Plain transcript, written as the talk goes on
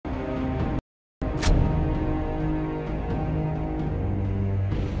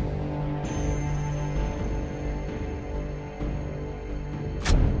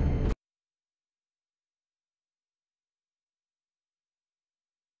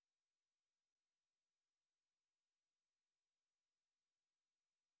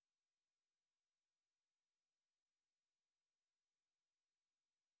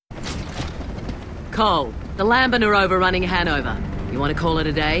Cole. The Lambent are overrunning Hanover. You want to call it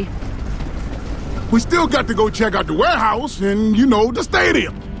a day? We still got to go check out the warehouse and, you know, the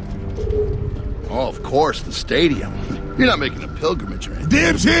stadium. Oh, of course, the stadium. You're not making a pilgrimage or anything.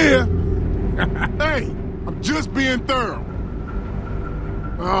 Dibs here. Hey, I'm just being thorough.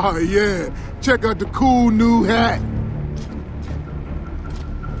 Oh, yeah. Check out the cool new hat.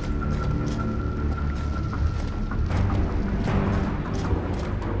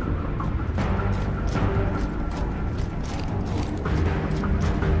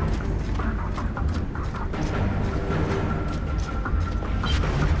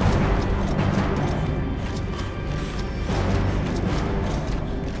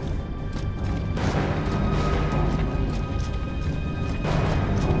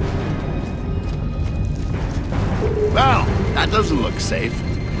 Well, that doesn't look safe.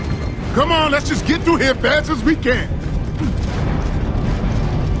 Come on, let's just get through here fast as we can.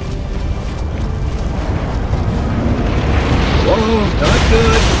 Whoa, not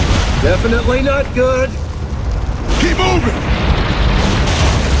good. Definitely not good. Keep moving.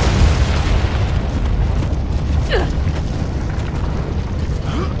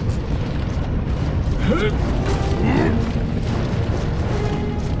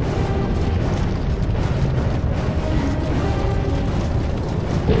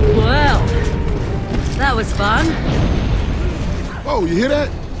 Well, that was fun. Oh, you hear that?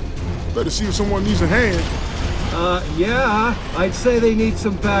 Better see if someone needs a hand. Yeah, I'd say they need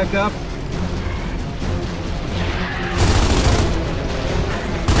some backup.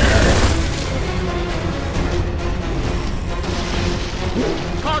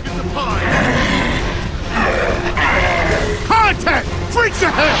 Target the pod. Contact! Freaks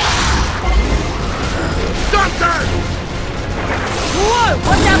ahead! Doctor! Whoa!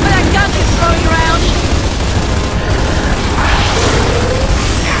 Watch out for that gun he's throwing around!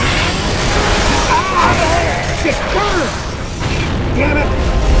 Shit, burn! Damn it!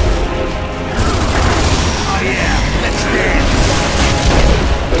 Oh yeah, let's dance.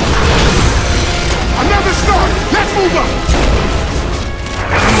 Another start! Let's move up!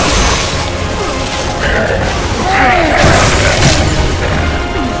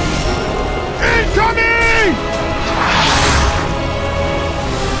 Incoming!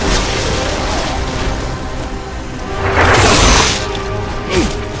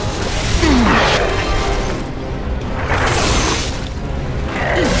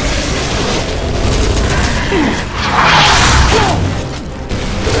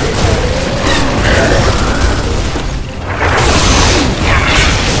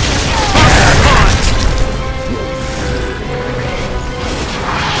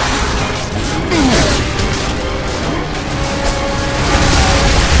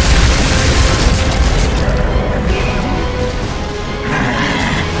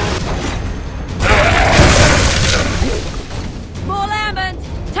 More Lambent!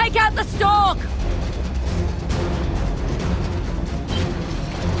 Take out the stalk!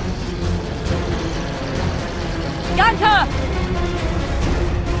 Gunter!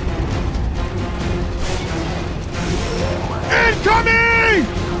 Incoming!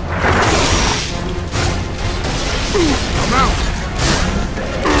 I'm out.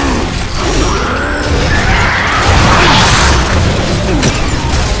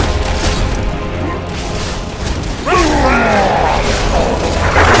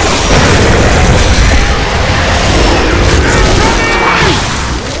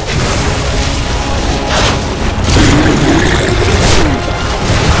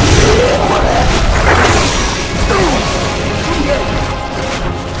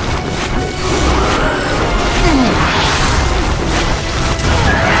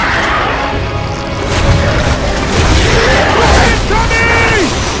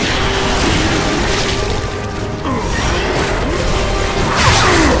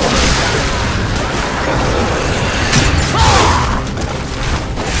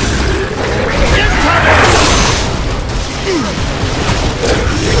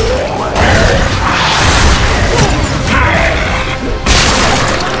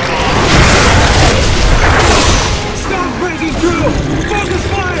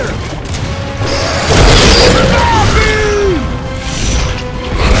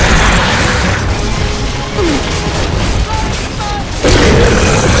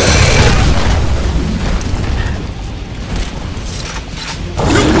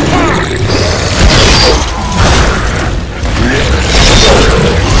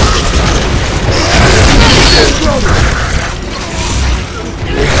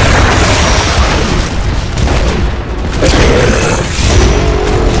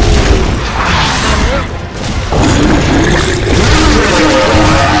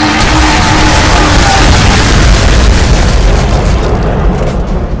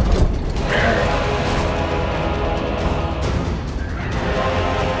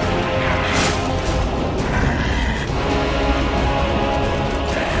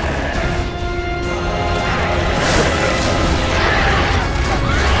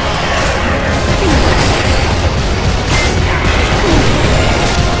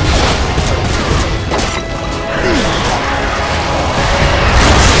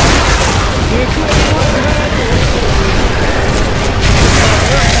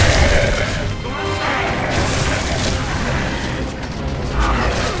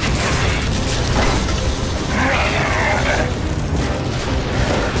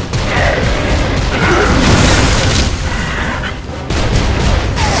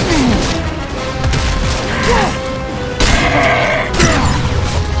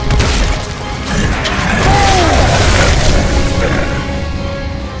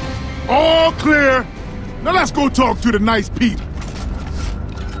 go talk to the nice people.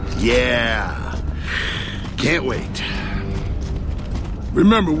 Yeah. Can't wait.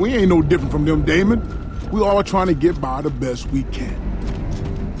 Remember, we ain't no different from them, Damon. We all trying to get by the best we can.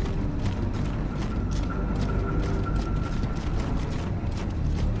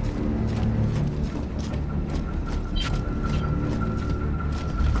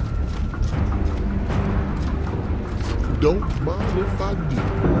 Don't mind if I do.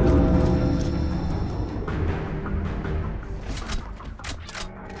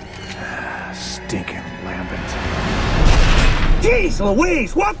 Stinking Lambent. Jeez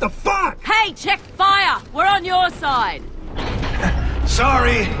Louise, what the fuck? Hey, check fire! We're on your side!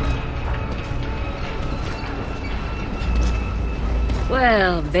 Sorry!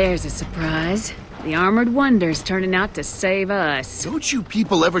 Well, there's a surprise. The Armored Wonder's turning out to save us. Don't you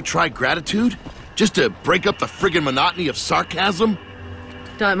people ever try gratitude? Just to break up the friggin' monotony of sarcasm?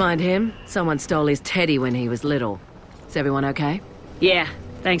 Don't mind him. Someone stole his teddy when he was little. Is everyone okay? Yeah,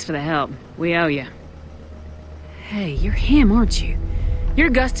 thanks for the help. We owe you. Hey, you're him, aren't you? You're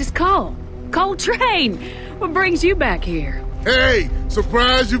Augustus Cole. Cole Train! What brings you back here? Hey,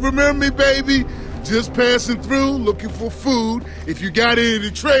 surprised you remember me, baby. Just passing through, looking for food. If you got any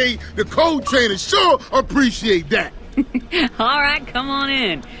to trade, the Cold Train is sure appreciate that. All right, come on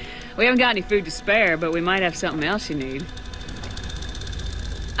in. We haven't got any food to spare, but we might have something else you need.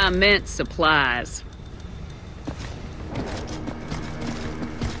 I meant supplies.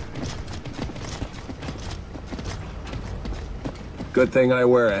 Good thing I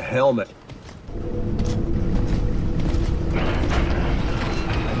wear a helmet.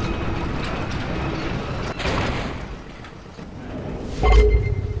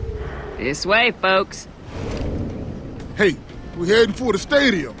 This way, folks. Hey, we're heading for the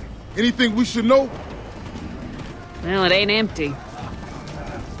stadium. Anything we should know? Well, it ain't empty.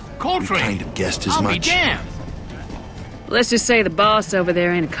 Coltrane kind of guessed as much. Let's just say the boss over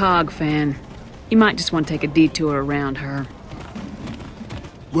there ain't a COG fan. You might just want to take a detour around her.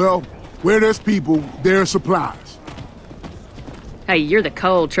 Well, where there's people, there's supplies. Hey, you're the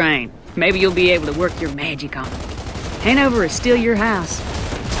Cole Train. Maybe you'll be able to work your magic on them. Hanover is still your house.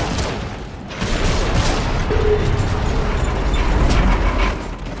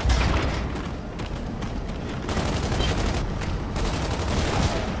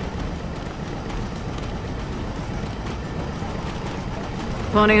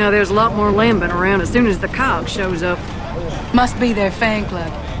 Funny how there's a lot more Lambent around as soon as the COG shows up. Must be their fan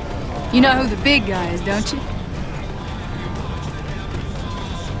club. You know who the big guy is, don't you?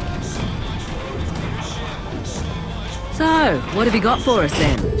 So, what have you got for us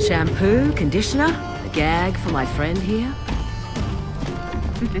then? Shampoo? Conditioner? A gag for my friend here?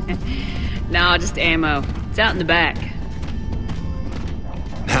 No, just ammo. It's out in the back.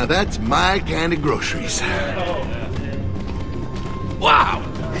 Now that's my kind of groceries. Wow!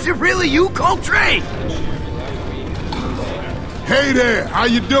 Is it really you, Coltrane? Hey there, how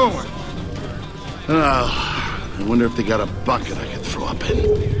you doing? I wonder if they got a bucket I could throw up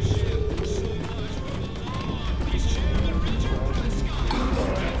in.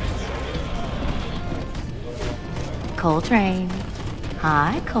 Coltrane.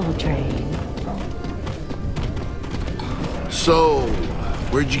 Hi, Coltrane. So,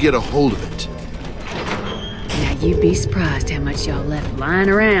 where'd you get a hold of it? Now you'd be surprised how much y'all left lying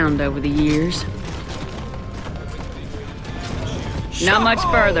around over the years. Not much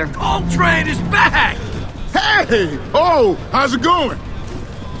further. Coltrane is back! Hey! Oh, how's it going?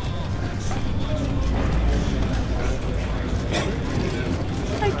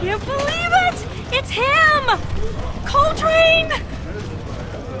 I can't believe it! It's him! Coltrane!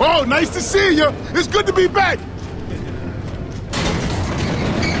 Oh, nice to see you. It's good to be back.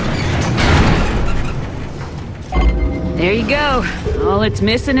 There you go. All it's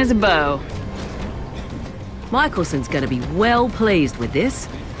missing is a bow. Michelson's gonna be well pleased with this.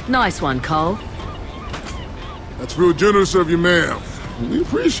 Nice one, Cole. That's real generous of you, ma'am. We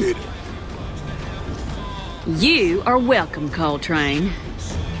appreciate it. You are welcome, Coltrane.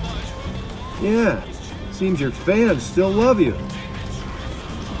 Yeah, seems your fans still love you.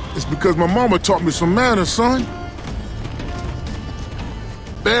 It's because my mama taught me some manners, son.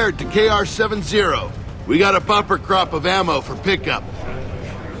 Baird to KR-70. We got a bumper crop of ammo for pickup.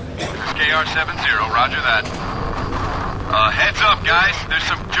 KR-70, roger that. Heads up, guys. There's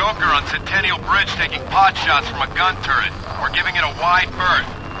some joker on Centennial Bridge taking pot shots from a gun turret. We're giving it a wide berth.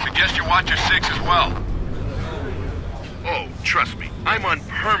 Suggest you watch your six as well. Oh, trust me. I'm on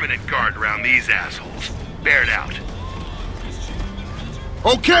permanent guard around these assholes. Bear it out.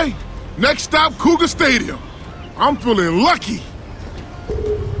 Okay, next stop, Cougar Stadium. I'm feeling lucky.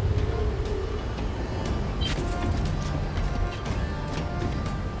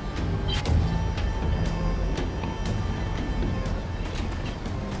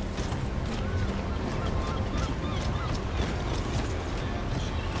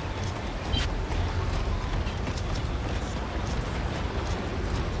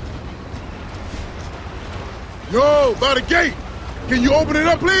 Yo, by the gate. Can you open it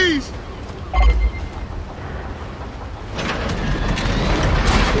up, please?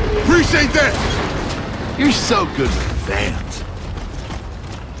 Appreciate that. You're so good with vans.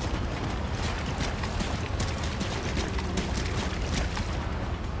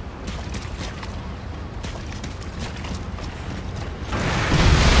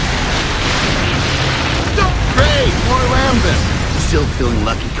 Great, more lambent. Still feeling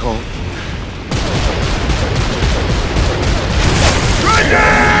lucky, Cole?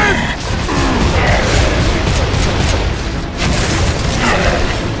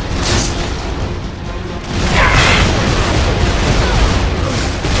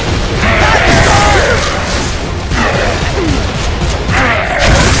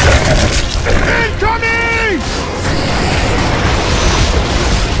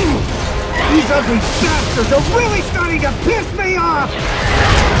 These ugly bastards are really starting to piss me off!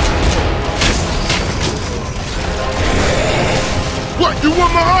 What, you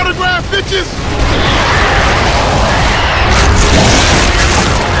want my autograph, bitches?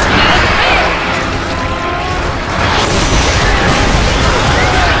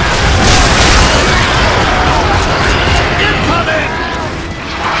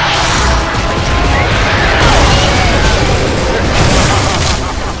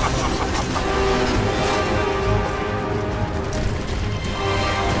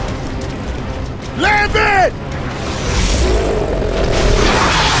 Lambert!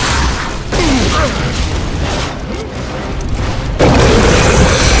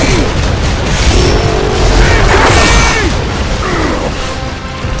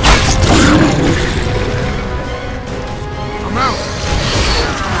 I'm out.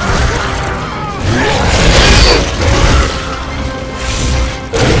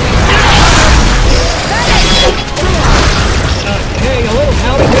 Hey, a little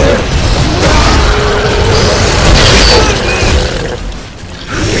howdy there.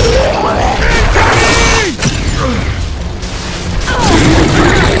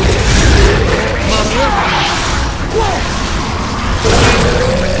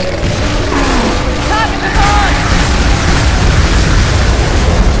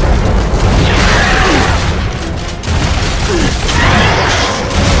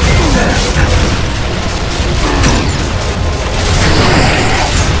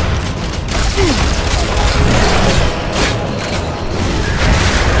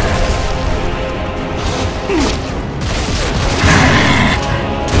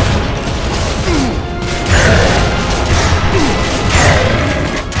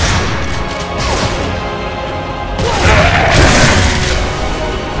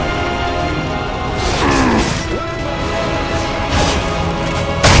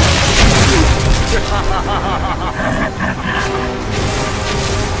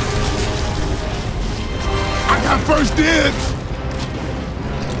 I got first dibs!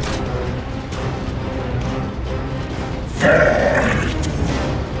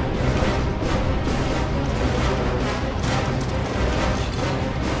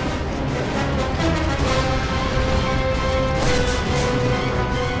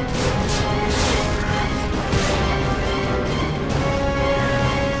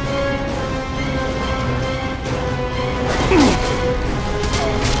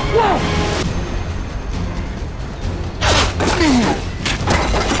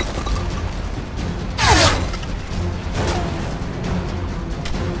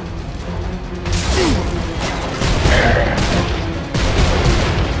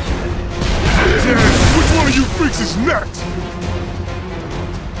 Which one of you freaks is next?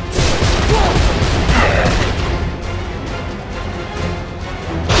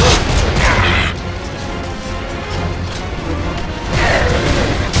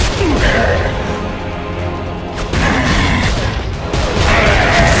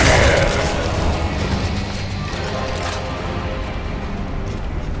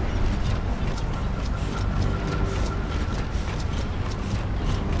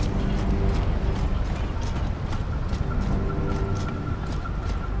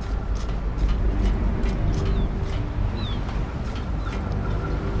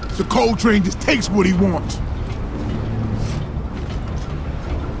 The Coal Train just takes what he wants.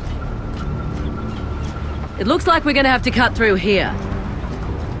 It looks like we're gonna have to cut through here.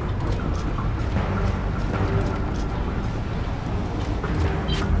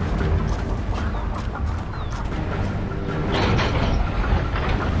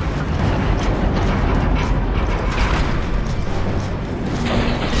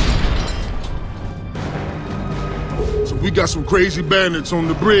 So we got some crazy bandits on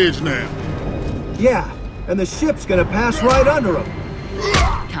the bridge now. Yeah, and the ship's gonna pass right under them.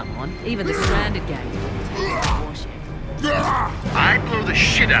 come on. Even the stranded gang will take a warship. I'd blow the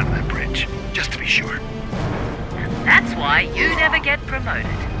shit out of that bridge, just to be sure. That's why you never get promoted.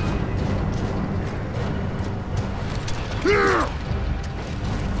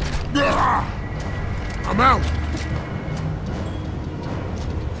 I'm out.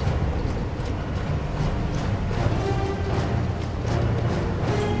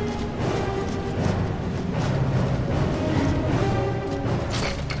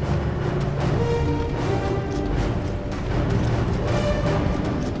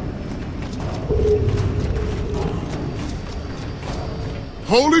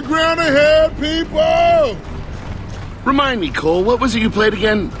 Holy ground ahead, people! Remind me, Cole, what was it you played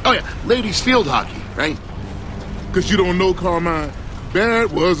again? Oh yeah, ladies field hockey, right? Cause you don't know, Carmine,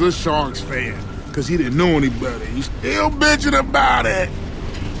 Barrett was a Sharks fan. Cause he didn't know any better. He's still bitching about it.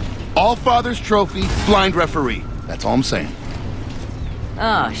 All Father's Trophy, blind referee. That's all I'm saying.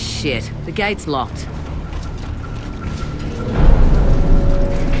 Oh, shit. The gate's locked.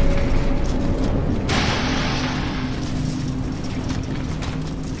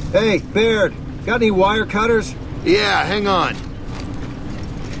 Hey, Baird, got any wire cutters? Yeah, hang on.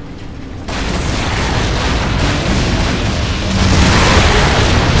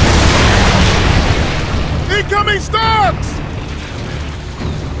 Incoming Starks!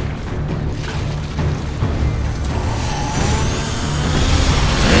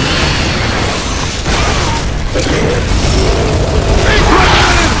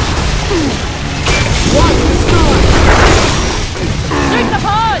 Take the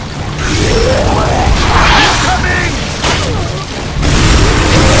pods!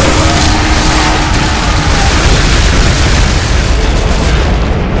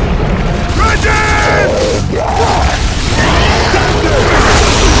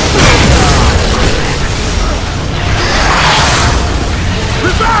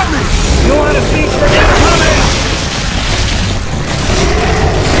 You want a piece of incoming?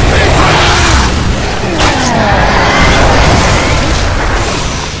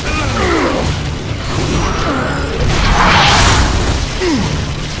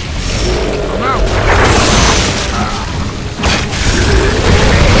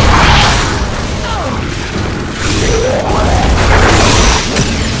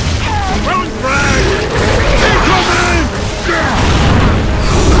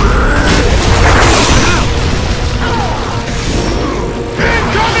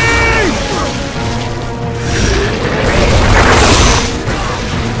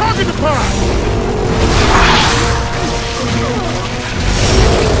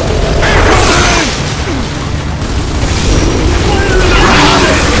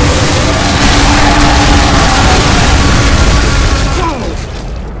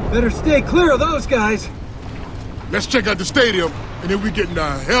 Better stay clear of those guys. Let's check out the stadium, and then we getting the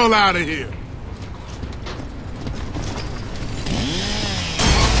hell out of here.